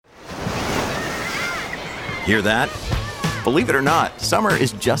Hear that? Believe it or not, summer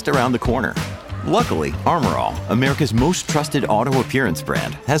is just around the corner. Luckily, Armor All, America's most trusted auto appearance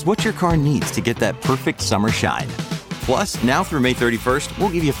brand, has what your car needs to get that perfect summer shine. Plus, now through May 31st, we'll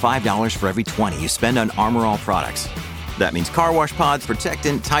give you $5 for every $20 you spend on Armor All products. That means car wash pods,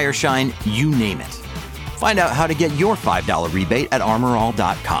 protectant, tire shine, you name it. Find out how to get your $5 rebate at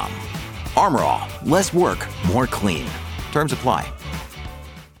armorall.com. Armor All, less work, more clean. Terms apply.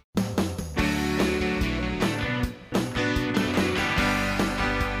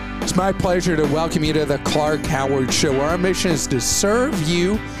 It's my pleasure to welcome you to the Clark Howard Show. Our mission is to serve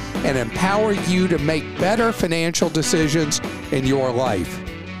you and empower you to make better financial decisions in your life.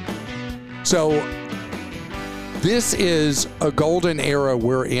 So this is a golden era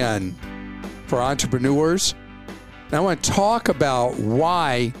we're in for entrepreneurs. And I want to talk about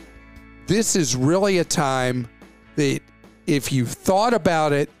why this is really a time that if you've thought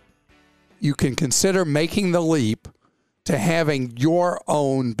about it, you can consider making the leap to having your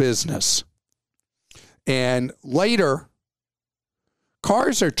own business. And later,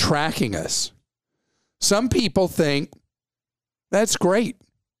 cars are tracking us. Some people think that's great.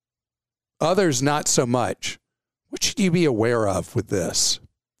 Others not so much. What should you be aware of with this?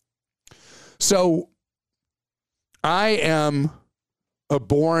 So I am a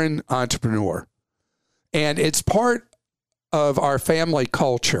born entrepreneur, and it's part of our family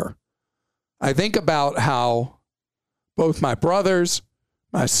culture. I think about how both my brothers,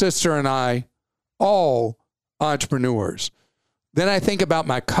 my sister, and I, all entrepreneurs. Then I think about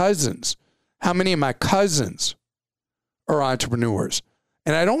my cousins. How many of my cousins are entrepreneurs?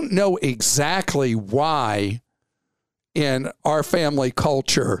 And I don't know exactly why in our family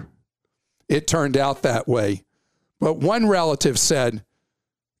culture it turned out that way. But one relative said,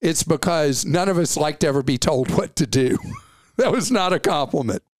 it's because none of us like to ever be told what to do. That was not a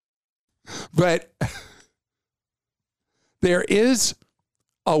compliment. But there is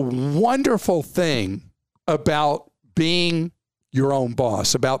a wonderful thing about being your own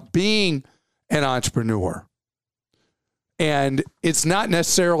boss, about being an entrepreneur. And it's not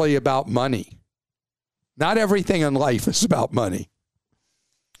necessarily about money. Not everything in life is about money.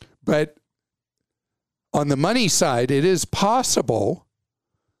 But on the money side, it is possible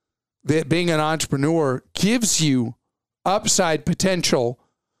that being an entrepreneur gives you upside potential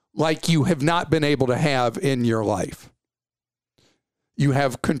like you have not been able to have in your life. You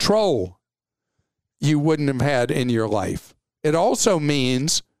have control you wouldn't have had in your life. It also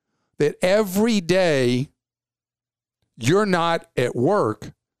means that every day you're not at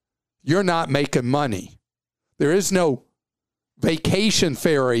work, you're not making money. There is no vacation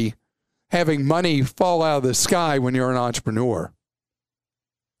fairy having money fall out of the sky when you're an entrepreneur.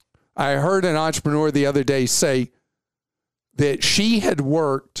 I heard an entrepreneur the other day say that she had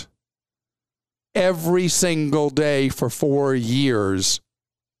worked every single day for 4 years,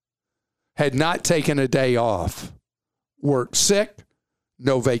 had not taken a day off, worked sick,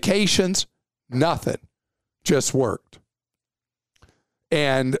 no vacations, nothing, just worked.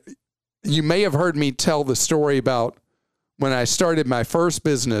 And you may have heard me tell the story about when I started my first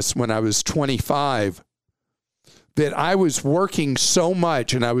business when I was 25, that I was working so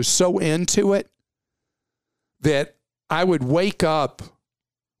much and I was so into it that I would wake up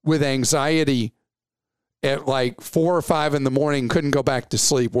with anxiety at like 4 or 5 in the morning, couldn't go back to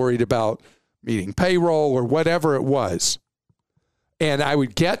sleep, worried about meeting payroll or whatever it was. And I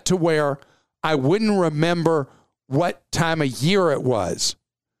would get to where I wouldn't remember what time of year it was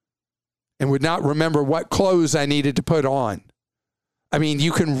and would not remember what clothes I needed to put on. I mean,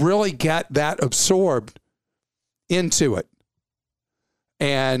 you can really get that absorbed into it.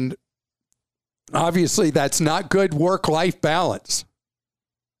 And obviously, that's not good work-life balance.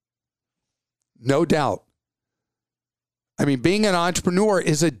 No doubt. I mean, being an entrepreneur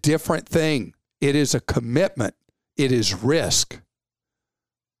is a different thing. It is a commitment. It is risk.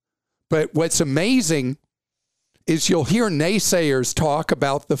 But what's amazing is you'll hear naysayers talk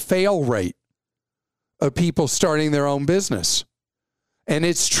about the fail rate of people starting their own business. And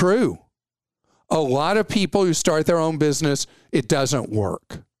it's true. A lot of people who start their own business, it doesn't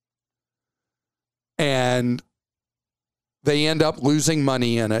work. And they end up losing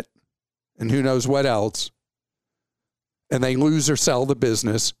money in it, and who knows what else. And they lose or sell the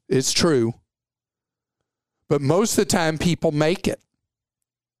business. It's true. But most of the time, people make it.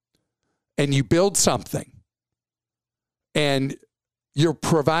 And you build something. And you're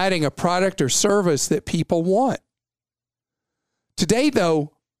providing a product or service that people want. Today,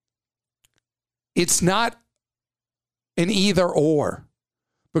 though, it's not an either or.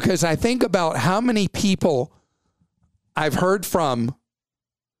 Because I think about how many people I've heard from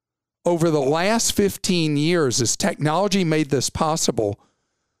over the last 15 years, as technology made this possible,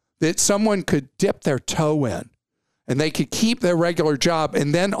 that someone could dip their toe in and they could keep their regular job.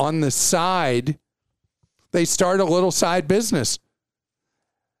 And then on the side, they start a little side business.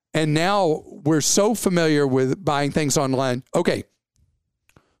 And now we're so familiar with buying things online. Okay.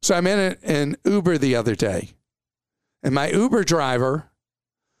 So I'm in an Uber the other day, and my Uber driver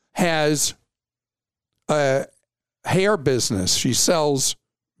has a hair business. She sells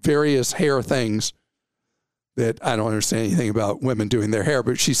various hair things that I don't understand anything about women doing their hair,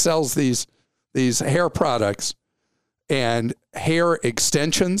 but she sells these hair products and hair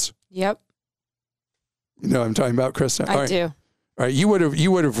extensions. Yep. You know what I'm talking about, Krista? I do. All right, you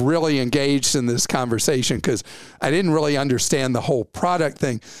would have really engaged in this conversation because I didn't really understand the whole product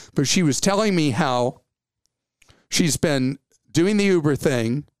thing. But she was telling me how she's been doing the Uber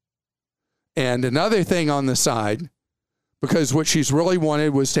thing and another thing on the side, because what she's really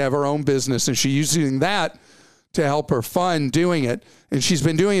wanted was to have her own business, and she's using that to help her fund doing it. And she's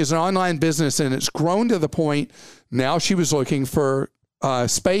been doing it as an online business, and it's grown to the point now she was looking for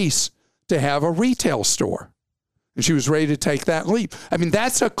space to have a retail store. And she was ready to take that leap. I mean,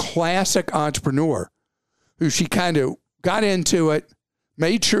 that's a classic entrepreneur who she kind of got into it,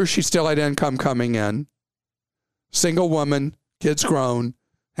 made sure she still had income coming in, single woman, kids grown,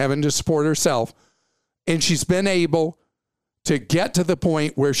 having to support herself. And she's been able to get to the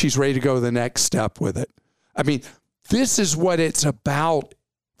point where she's ready to go the next step with it. I mean, this is what it's about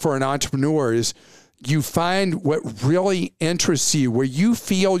for an entrepreneur is you find what really interests you, where you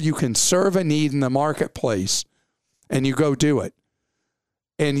feel you can serve a need in the marketplace, and you go do it.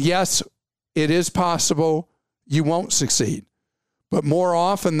 And yes, it is possible you won't succeed. But more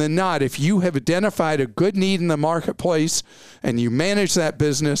often than not, if you have identified a good need in the marketplace and you manage that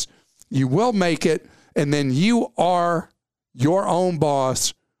business, you will make it. And then you are your own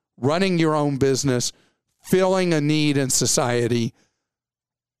boss, running your own business, filling a need in society.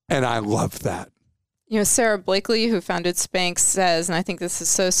 And I love that. You know, Sarah Blakely, who founded Spanx, says, and I think this is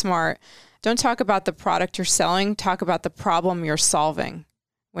so smart, don't talk about the product you're selling, talk about the problem you're solving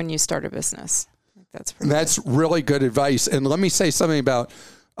when you start a business. That's really good advice. And let me say something about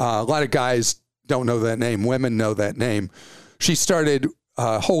a lot of guys don't know that name. Women know that name. She started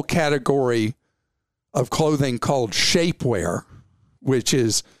a whole category of clothing called shapewear, which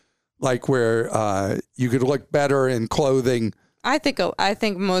is like where you could look better in clothing. I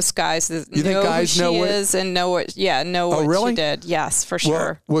think most guys know who she is and know what really? She did. Yes, for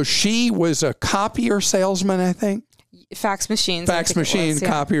sure. Well, she was a copier salesman, I think. Fax machine,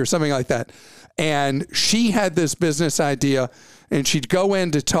 copy or something like that. And she had this business idea, and she'd go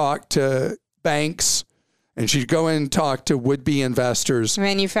in to talk to banks, and she'd go in and talk to would-be investors,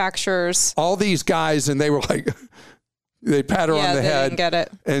 manufacturers, all these guys, and they were like, they pat her on the head didn't get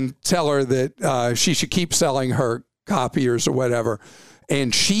it. And tell her that she should keep selling her copiers or whatever.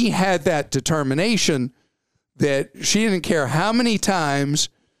 And she had that determination that she didn't care how many times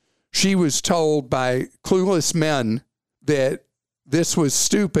she was told by clueless men that this was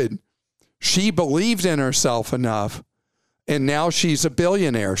stupid. She believed in herself enough, and now she's a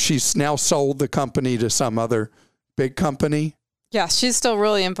billionaire. She's now sold the company to some other big company. Yeah, she's still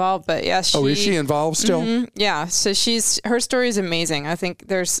really involved, but yeah. Is she involved still? Mm-hmm, yeah, so her story is amazing. I think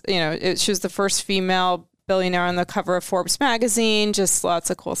she was the first female billionaire on the cover of Forbes magazine, just lots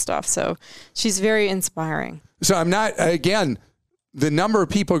of cool stuff. So she's very inspiring. So I'm not, again, the number of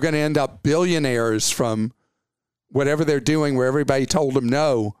people are going to end up billionaires from whatever they're doing where everybody told them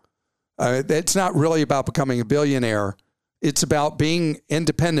no. It's not really about becoming a billionaire. It's about being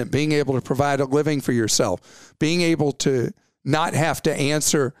independent, being able to provide a living for yourself, being able to not have to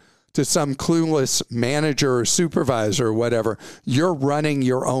answer to some clueless manager or supervisor or whatever. You're running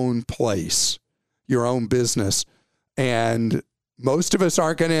your own place, your own business. And most of us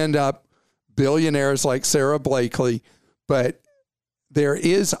aren't going to end up billionaires like Sarah Blakely, but there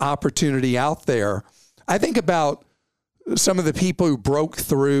is opportunity out there. I think about some of the people who broke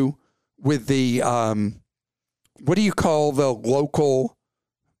through with the, what do you call the local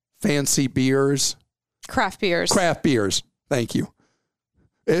fancy beers? Craft beers. Craft beers. Thank you.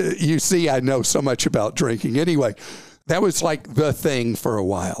 You see, I know so much about drinking. Anyway, that was like the thing for a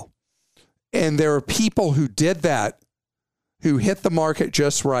while. And there are people who did that, who hit the market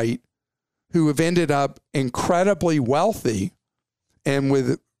just right, who have ended up incredibly wealthy and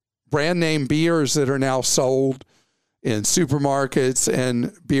with brand name beers that are now sold in supermarkets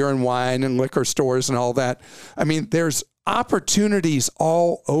and beer and wine and liquor stores and all that. I mean, there's opportunities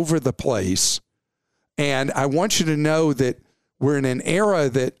all over the place. And I want you to know that we're in an era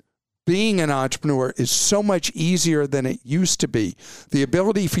that being an entrepreneur is so much easier than it used to be. The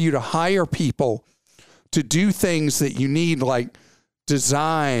ability for you to hire people to do things that you need, like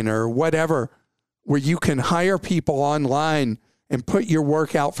design or whatever, where you can hire people online and put your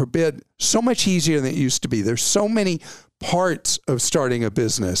work out for bid, so much easier than it used to be. There's so many parts of starting a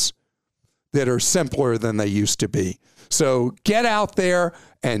business that are simpler than they used to be. So get out there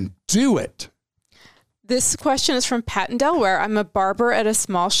and do it. This question is from Pat in Delaware. I'm a barber at a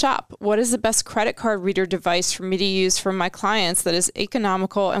small shop. What is the best credit card reader device for me to use for my clients that is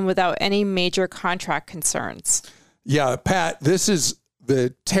economical and without any major contract concerns? Yeah, Pat, this is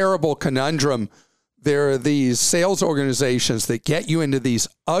the terrible conundrum. There are these sales organizations that get you into these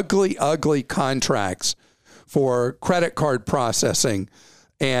ugly, ugly contracts for credit card processing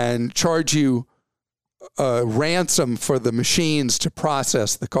and charge you a ransom for the machines to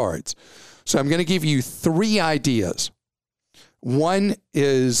process the cards. So I'm going to give you 3 ideas. One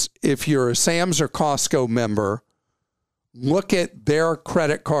is, if you're a Sam's or Costco member, look at their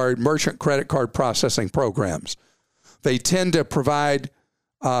merchant credit card processing programs. They tend to provide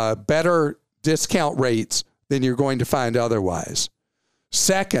better discount rates than you're going to find otherwise.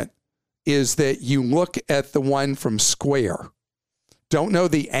 Second is that you look at the one from Square. Don't know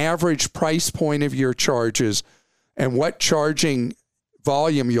the average price point of your charges and what charging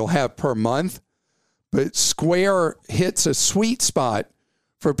volume you'll have per month, but Square hits a sweet spot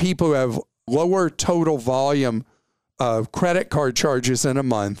for people who have lower total volume of credit card charges in a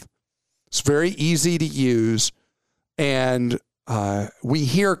month. It's very easy to use, and we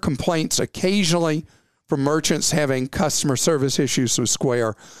hear complaints occasionally from merchants having customer service issues with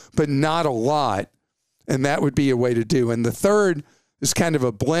Square, but not a lot, and that would be a way to do. And the third is kind of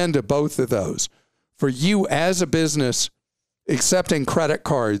a blend of both of those. For you as a business, accepting credit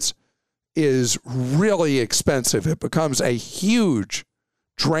cards is really expensive. It becomes a huge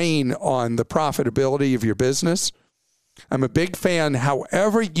drain on the profitability of your business. I'm a big fan,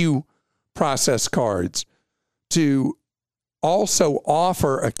 however you process cards, to also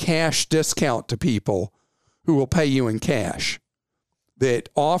offer a cash discount to people who will pay you in cash. That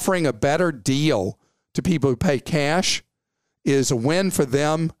offering a better deal to people who pay cash is a win for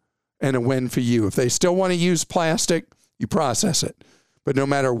them and a win for you. If they still want to use plastic, you process it. But no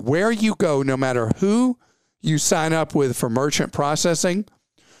matter where you go, no matter who you sign up with for merchant processing,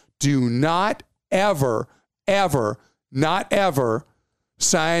 do not ever, ever, not ever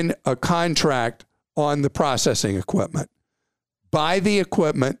sign a contract on the processing equipment. Buy the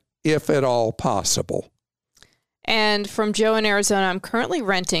equipment if at all possible. And from Joe in Arizona, I'm currently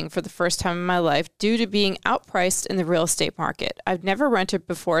renting for the first time in my life due to being outpriced in the real estate market. I've never rented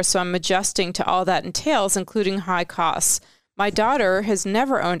before, so I'm adjusting to all that entails, including high costs. My daughter has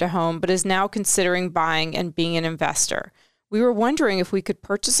never owned a home, but is now considering buying and being an investor. We were wondering if we could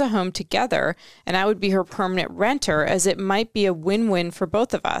purchase a home together, and I would be her permanent renter, as it might be a win-win for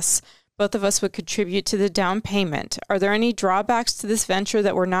both of us. Both of us would contribute to the down payment. Are there any drawbacks to this venture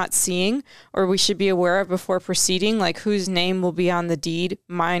that we're not seeing or we should be aware of before proceeding, like whose name will be on the deed,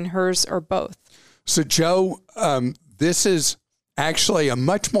 mine, hers, or both? So, Joe, this is actually a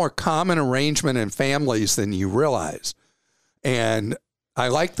much more common arrangement in families than you realize. And I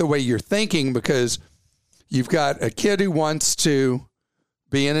like the way you're thinking, because you've got a kid who wants to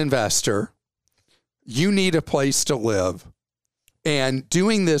be an investor. You need a place to live. And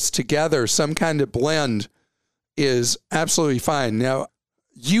doing this together, some kind of blend, is absolutely fine. Now,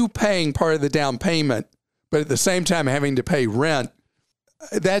 you paying part of the down payment, but at the same time having to pay rent,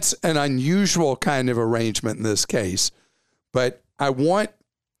 that's an unusual kind of arrangement in this case. But I want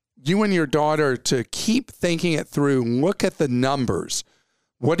you and your daughter to keep thinking it through. Look at the numbers.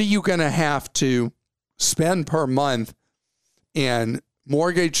 What are you going to have to spend per month in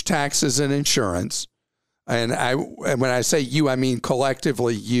mortgage, taxes, and insurance? And when I say you, I mean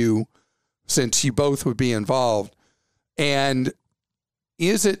collectively you, since you both would be involved. And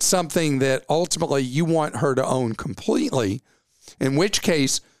is it something that ultimately you want her to own completely? In which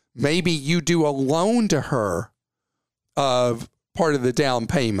case, maybe you do a loan to her of part of the down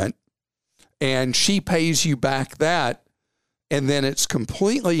payment, and she pays you back that, and then it's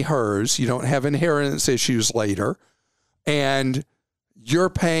completely hers. You don't have inheritance issues later, and you're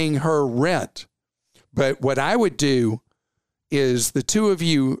paying her rent. But what I would do is the two of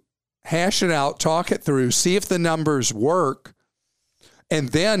you hash it out, talk it through, see if the numbers work, and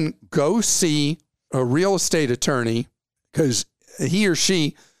then go see a real estate attorney, because he or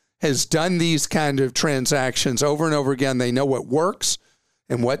she has done these kind of transactions over and over again. They know what works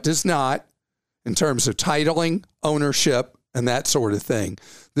and what does not in terms of titling, ownership, and that sort of thing.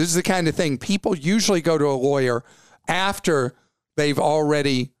 This is the kind of thing people usually go to a lawyer after they've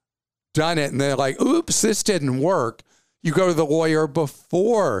already done it and they're like, oops, this didn't work, you go to the lawyer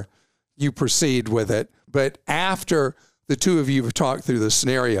before you proceed with it, but after the two of you have talked through the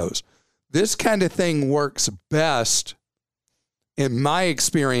scenarios. This kind of thing works best, in my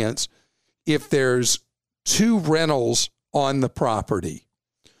experience, if there's two rentals on the property.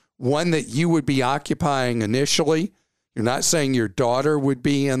 One that you would be occupying initially. You're not saying your daughter would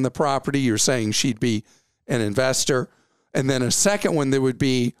be in the property. You're saying she'd be an investor. And then a second one that would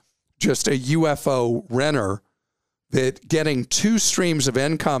be just a UFO renter, that getting two streams of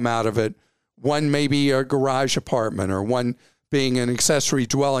income out of it, one maybe a garage apartment, or one being an accessory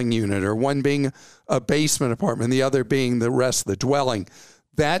dwelling unit, or one being a basement apartment, the other being the rest of the dwelling.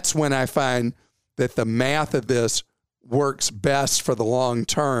 That's when I find that the math of this works best for the long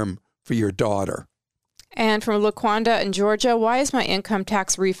term for your daughter. And from LaQuanda in Georgia, why is my income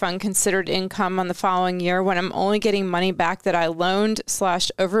tax refund considered income on the following year when I'm only getting money back that I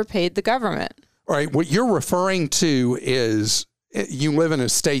loaned/overpaid the government? All right, what you're referring to is you live in a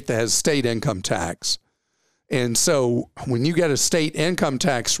state that has state income tax. And so when you get a state income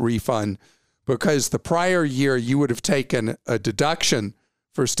tax refund, because the prior year you would have taken a deduction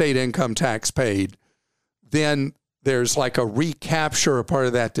for state income tax paid, then there's like a recapture, a part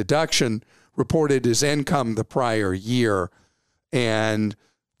of that deduction reported as income the prior year. And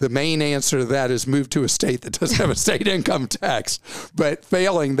the main answer to that is move to a state that doesn't have a state income tax. But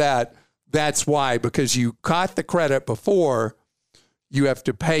failing that, that's why, because you caught the credit before, you have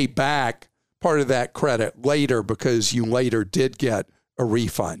to pay back part of that credit later because you later did get a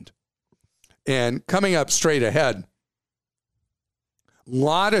refund. And coming up straight ahead, a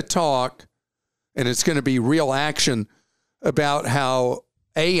lot of talk, and it's going to be real action, about how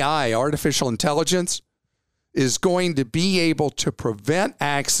AI, artificial intelligence, is going to be able to prevent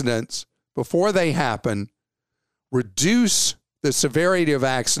accidents before they happen, reduce the severity of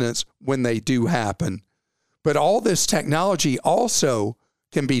accidents when they do happen. But all this technology also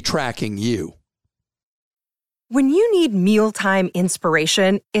can be tracking you. When you need mealtime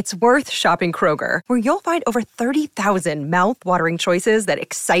inspiration, it's worth shopping Kroger, where you'll find over 30,000 mouth-watering choices that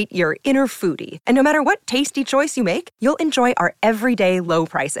excite your inner foodie. And no matter what tasty choice you make, you'll enjoy our everyday low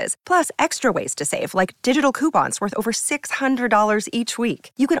prices, plus extra ways to save, like digital coupons worth over $600 each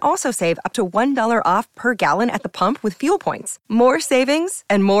week. You can also save up to $1 off per gallon at the pump with fuel points. More savings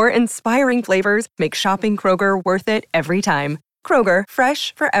and more inspiring flavors make shopping Kroger worth it every time. Kroger,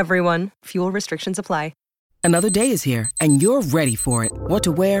 fresh for everyone. Fuel restrictions apply. Another day is here, and you're ready for it. What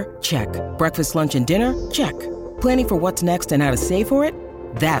to wear? Check. Breakfast, lunch, and dinner? Check. Planning for what's next and how to save for it?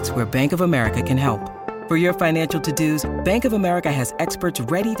 That's where Bank of America can help. For your financial to-dos, Bank of America has experts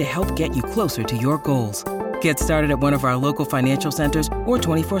ready to help get you closer to your goals. Get started at one of our local financial centers or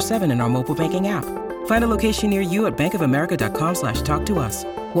 24/7 in our mobile banking app. Find a location near you at bankofamerica.com/talktous.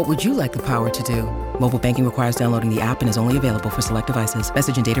 What would you like the power to do? Mobile banking requires downloading the app and is only available for select devices.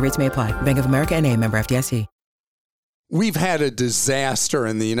 Message and data rates may apply. Bank of America NA, member FDIC. We've had a disaster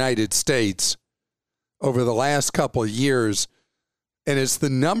in the United States over the last couple of years, and it's the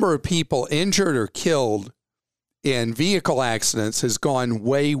number of people injured or killed in vehicle accidents has gone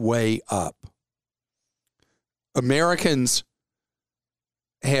way, way up. Americans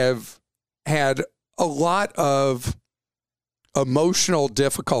have had a lot of emotional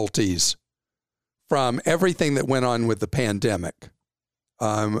difficulties from everything that went on with the pandemic.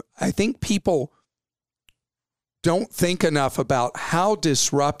 I think people don't think enough about how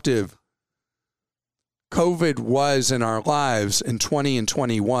disruptive COVID was in our lives in 20 and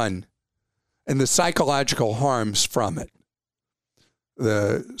 21 and the psychological harms from it.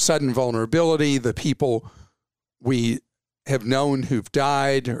 The sudden vulnerability, the people we have known who've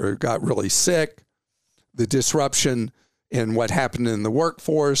died or got really sick, the disruption in what happened in the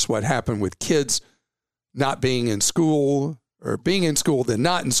workforce, what happened with kids not being in school or being in school, then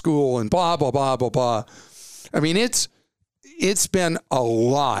not in school, and blah, blah, blah, blah, blah. I mean, it's been a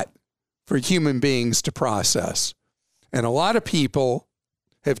lot for human beings to process. And a lot of people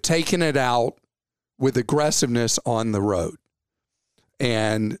have taken it out with aggressiveness on the road.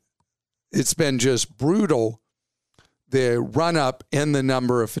 And it's been just brutal, the run up in the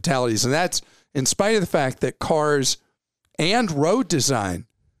number of fatalities. And that's in spite of the fact that cars and road design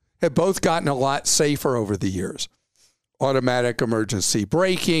have both gotten a lot safer over the years. Automatic emergency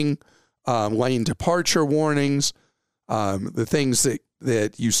braking, lane departure warnings, the things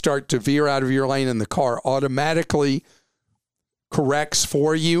that you start to veer out of your lane and the car automatically corrects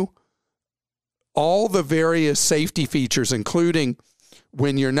for you. All the various safety features, including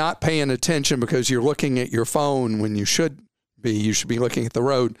when you're not paying attention because you're looking at your phone when you should be looking at the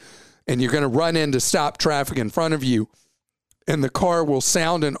road, and you're going to run in to stop traffic in front of you. and the car will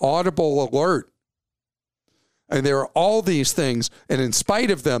sound an audible alert. And there are all these things, and in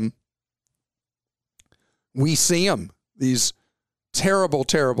spite of them, we see them, these terrible,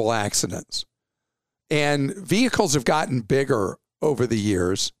 terrible accidents. And vehicles have gotten bigger over the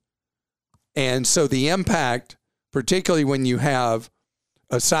years. And so the impact, particularly when you have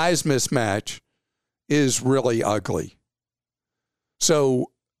a size mismatch, is really ugly.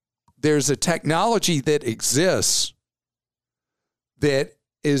 So there's a technology that exists that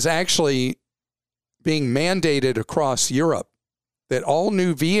is actually being mandated across Europe, that all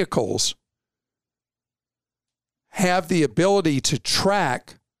new vehicles have the ability to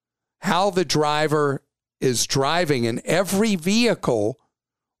track how the driver is driving in every vehicle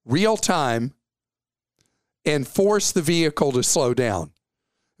real time and force the vehicle to slow down.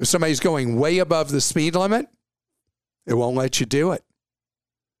 If somebody's going way above the speed limit, it won't let you do it.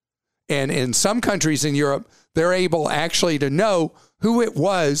 And in some countries in Europe, they're able actually to know who it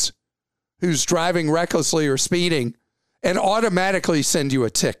was who's driving recklessly or speeding and automatically send you a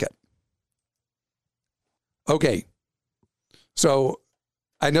ticket. Okay, so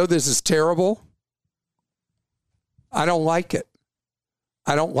I know this is terrible. I don't like it.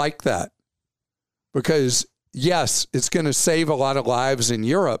 I don't like that because, yes, it's going to save a lot of lives in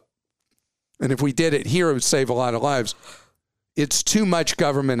Europe. And if we did it here, it would save a lot of lives. It's too much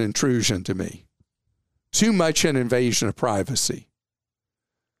government intrusion to me. Too much an invasion of privacy.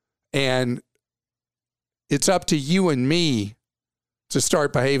 And it's up to you and me to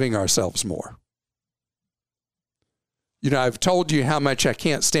start behaving ourselves more. You know, I've told you how much I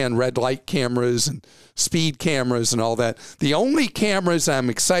can't stand red light cameras and speed cameras and all that. The only cameras I'm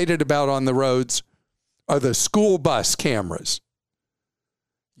excited about on the roads are the school bus cameras.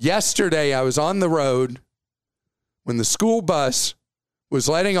 Yesterday, I was on the road when the school bus was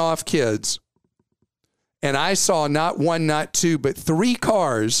letting off kids, and I saw not one, not two, but 3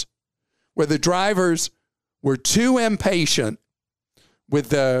 cars where the drivers were too impatient with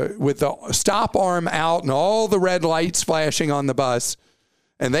the stop arm out and all the red lights flashing on the bus,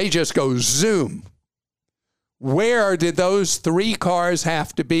 and they just go zoom. Where did those 3 cars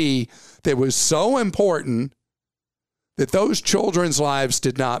have to be that was so important that those children's lives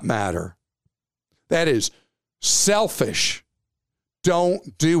did not matter? That is selfish.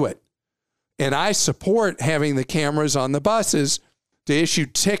 Don't do it. And I support having the cameras on the buses to issue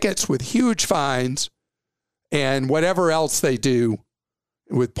tickets with huge fines and whatever else they do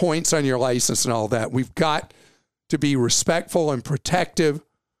with points on your license and all that. We've got to be respectful and protective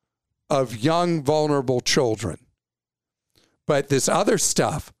of young, vulnerable children. But this other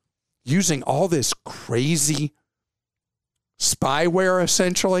stuff, using all this crazy spyware,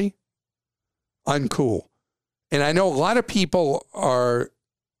 essentially, uncool. And I know a lot of people are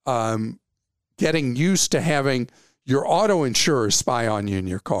getting used to having your auto insurer spy on you in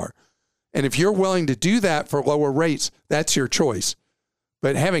your car. And if you're willing to do that for lower rates, that's your choice.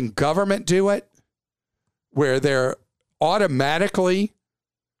 But having government do it, where they're automatically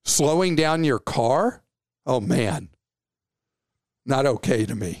slowing down your car, oh man, not okay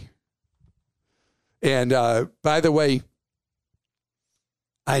to me. And by the way,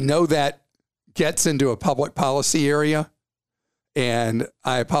 I know that gets into a public policy area, and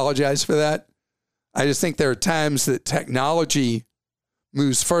I apologize for that. I just think there are times that technology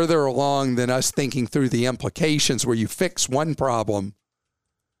moves further along than us thinking through the implications, where you fix one problem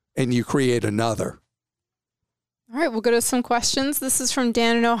and you create another. All right, we'll go to some questions. This is from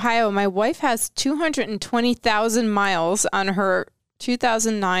Dan in Ohio. My wife has 220,000 miles on her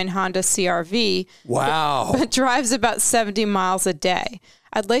 2009 Honda CR-V. Wow. But drives about 70 miles a day.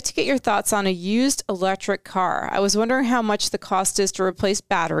 I'd like to get your thoughts on a used electric car. I was wondering how much the cost is to replace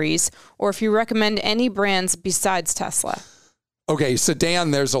batteries, or if you recommend any brands besides Tesla. Okay, so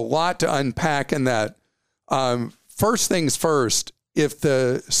Dan, there's a lot to unpack in that. First things first, if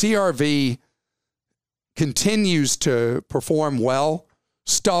the CR-V continues to perform well,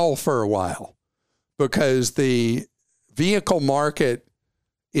 stall for a while, because the vehicle market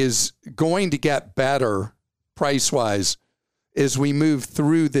is going to get better price-wise as we move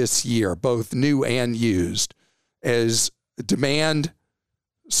through this year, both new and used, as demand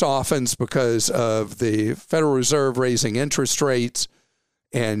softens because of the Federal Reserve raising interest rates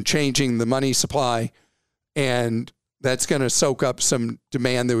and changing the money supply. And that's going to soak up some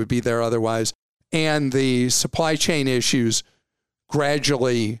demand that would be there otherwise. And the supply chain issues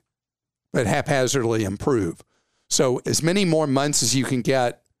gradually but haphazardly improve. So as many more months as you can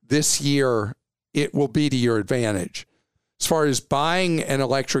get this year, it will be to your advantage. As far as buying an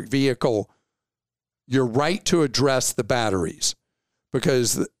electric vehicle, you're right to address the batteries,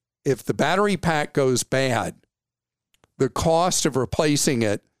 because if the battery pack goes bad, the cost of replacing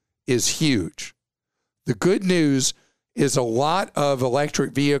it is huge. The good news is a lot of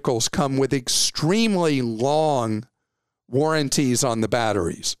electric vehicles come with extremely long warranties on the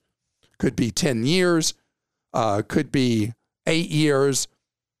batteries. Could be 10 years, could be 8 years.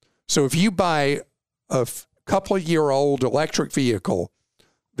 So if you buy a couple-year-old electric vehicle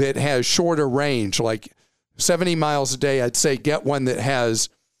that has shorter range, like 70 miles a day, I'd say get one that has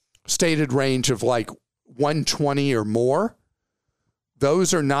stated range of like 120 or more.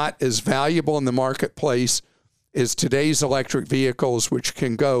 Those are not as valuable in the marketplace as today's electric vehicles, which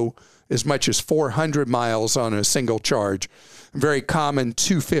can go as much as 400 miles on a single charge. Very common,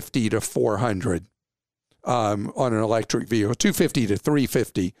 250 to 400 on an electric vehicle, 250 to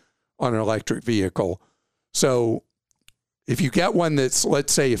 350 on an electric vehicle. So if you get one that's,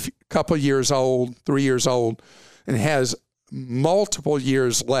 let's say, a couple years old, 3 years old, and has multiple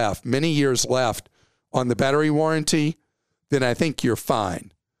years left, many years left on the battery warranty, then I think you're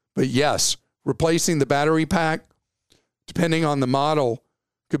fine. But yes, replacing the battery pack, depending on the model,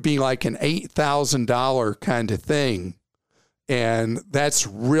 could be like an $8,000 kind of thing. And that's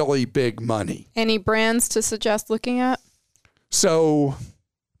really big money. Any brands to suggest looking at? So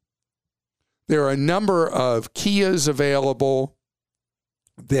there are a number of Kias available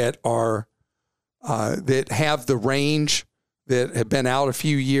that are that have the range, that have been out a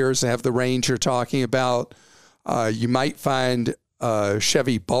few years, have the range you're talking about. You might find a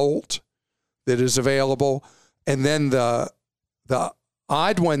Chevy Bolt that is available. And then the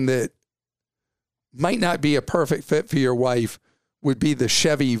odd one that might not be a perfect fit for your wife would be the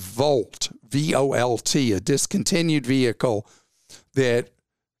Chevy Volt, V-O-L-T, a discontinued vehicle that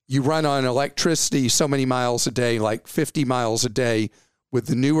you run on electricity so many miles a day, like 50 miles a day with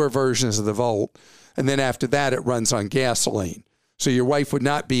the newer versions of the Volt. And then after that, it runs on gasoline. So your wife would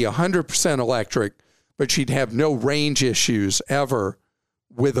not be 100% electric, but she'd have no range issues ever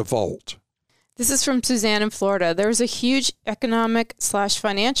with a Volt. This is from Suzanne in Florida. There's a huge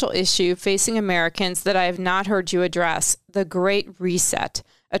economic/financial issue facing Americans that I have not heard you address, the Great Reset,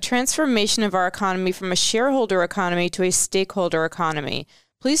 a transformation of our economy from a shareholder economy to a stakeholder economy.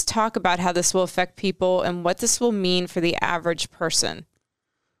 Please talk about how this will affect people and what this will mean for the average person.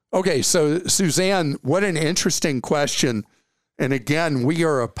 Okay, so Suzanne, what an interesting question. And again, we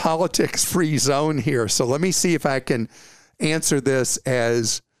are a politics-free zone here. So let me see if I can answer this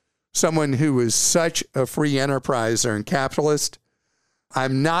as someone who is such a free enterpriser and capitalist.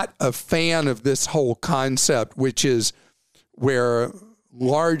 I'm not a fan of this whole concept, which is where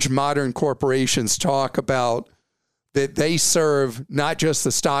large modern corporations talk about that they serve not just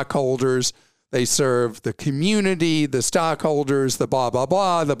the stockholders, they serve the community, the stockholders, the blah, blah,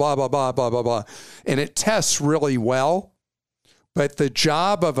 blah, the blah, blah, blah, blah, blah, blah. And it tests really well. But the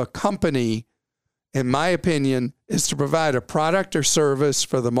job of a company, in my opinion, is to provide a product or service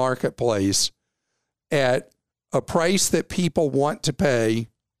for the marketplace at a price that people want to pay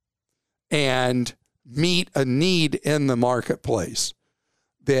and meet a need in the marketplace.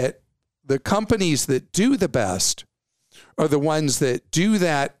 That the companies that do the best are the ones that do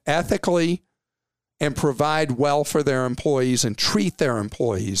that ethically and provide well for their employees and treat their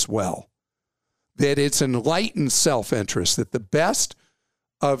employees well. That it's enlightened self-interest, that the best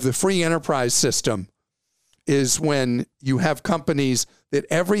of the free enterprise system is when you have companies that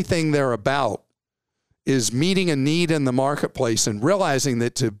everything they're about is meeting a need in the marketplace and realizing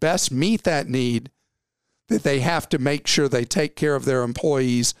that to best meet that need, that they have to make sure they take care of their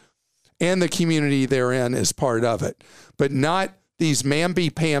employees and the community they're in as part of it. But not these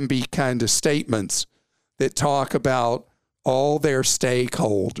mamby-pamby kind of statements that talk about all their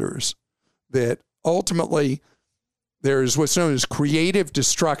stakeholders, that ultimately there's what's known as creative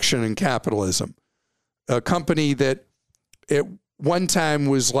destruction in capitalism. A company that at one time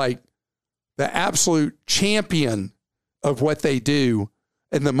was like the absolute champion of what they do,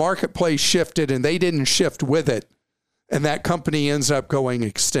 and the marketplace shifted and they didn't shift with it, and that company ends up going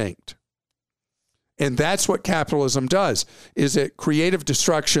extinct. And that's what capitalism does, is that creative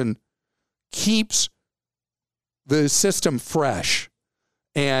destruction keeps the system fresh.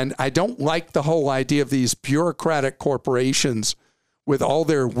 And I don't like the whole idea of these bureaucratic corporations with all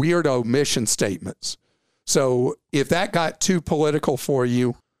their weirdo mission statements. So if that got too political for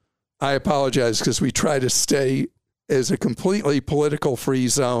you, I apologize, because we try to stay as a completely political free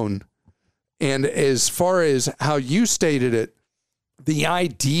zone. And as far as how you stated it, the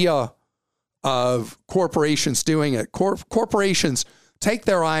idea of corporations doing it, corporations take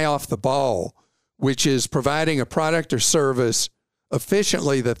their eye off the ball, which is providing a product or service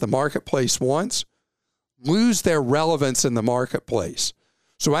efficiently that the marketplace wants, lose their relevance in the marketplace.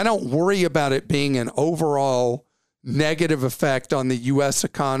 So I don't worry about it being an overall negative effect on the U.S.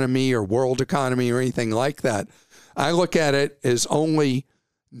 economy or world economy or anything like that. I look at it as only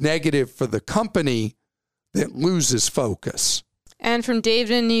negative for the company that loses focus. And from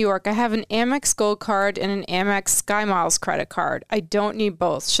David in New York, I have an Amex Gold card and an Amex Sky Miles credit card. I don't need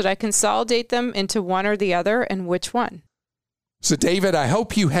both. Should I consolidate them into one or the other, and which one? So, David, I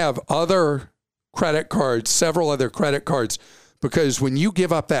hope you have other credit cards, several other credit cards, because when you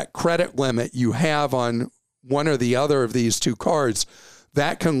give up that credit limit you have on one or the other of these two cards,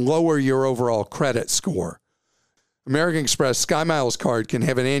 that can lower your overall credit score. American Express Sky Miles card can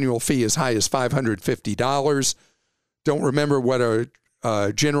have an annual fee as high as $550. Don't remember what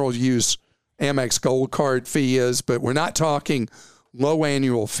a general use Amex Gold card fee is, but we're not talking low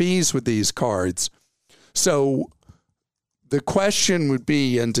annual fees with these cards. So the question would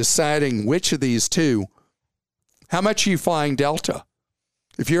be, in deciding which of these two, how much are you flying Delta?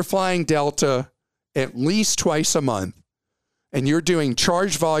 If you're flying Delta at least twice a month and you're doing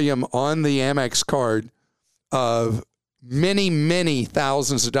charge volume on the Amex card of many, many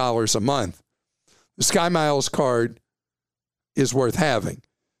thousands of dollars a month, the Sky Miles card is worth having.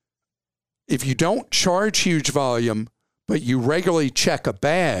 If you don't charge huge volume, but you regularly check a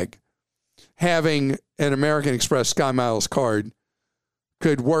bag, having an American Express Sky Miles card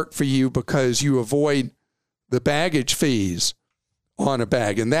could work for you because you avoid the baggage fees on a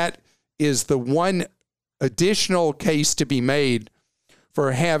bag. And that is the one additional case to be made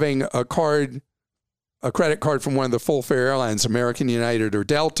for having a credit card from one of the full fare airlines, American, United, or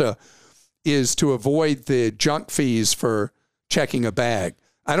Delta, is to avoid the junk fees for checking a bag.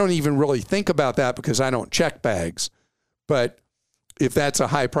 I don't even really think about that because I don't check bags. But if that's a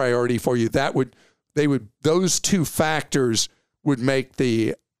high priority for you, those two factors would make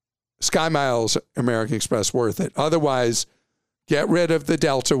the Sky Miles American Express worth it. Otherwise, get rid of the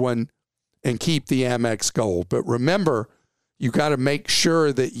Delta one and keep the Amex Gold. But remember, you got to make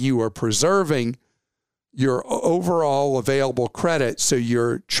sure that you are preserving your overall available credit so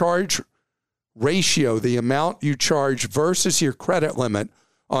your charge ratio, the amount you charge versus your credit limit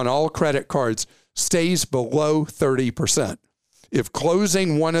on all credit cards, stays below 30%. If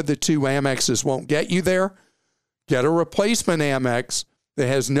closing one of the two Amexes won't get you there, get a replacement Amex that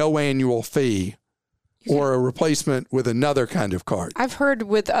has no annual fee or a replacement with another kind of card. I've heard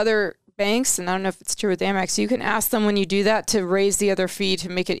with other banks, and I don't know if it's true with Amex, you can ask them when you do that to raise the other fee to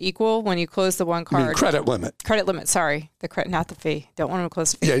make it equal when you close the one card. You mean credit limit. Credit limit, sorry. Not the fee. Don't want to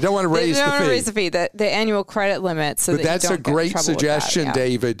close the fee. Yeah, you don't want to raise the fee. You don't want to raise the fee, the annual credit limit. So but that's a great suggestion,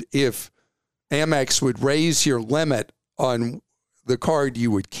 David. If Amex would raise your limit on the card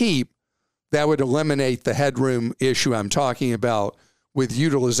you would keep, that would eliminate the headroom issue I'm talking about with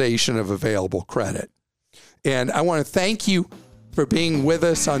utilization of available credit. And I want to thank you for being with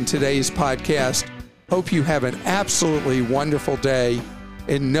us on today's podcast. Hope you have an absolutely wonderful day,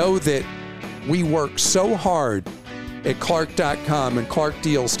 and know that we work so hard at Clark.com and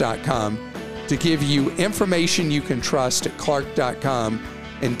ClarkDeals.com to give you information you can trust at Clark.com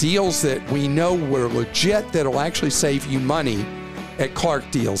and deals that we know were legit that'll actually save you money at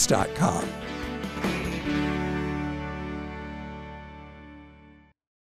ClarkDeals.com.